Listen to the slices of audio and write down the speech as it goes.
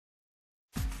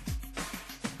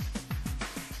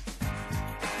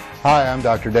Hi, I'm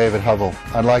Dr. David Hubbell.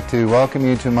 I'd like to welcome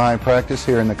you to my practice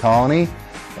here in the Colony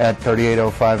at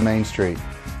 3805 Main Street.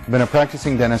 I've been a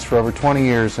practicing dentist for over 20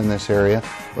 years in this area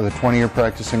with a 20-year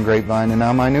practice in Grapevine and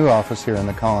now my new office here in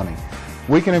the Colony.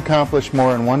 We can accomplish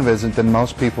more in one visit than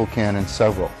most people can in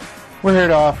several. We're here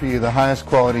to offer you the highest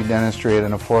quality dentistry at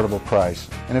an affordable price.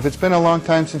 And if it's been a long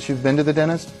time since you've been to the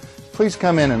dentist, please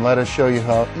come in and let us show you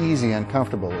how easy and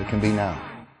comfortable it can be now.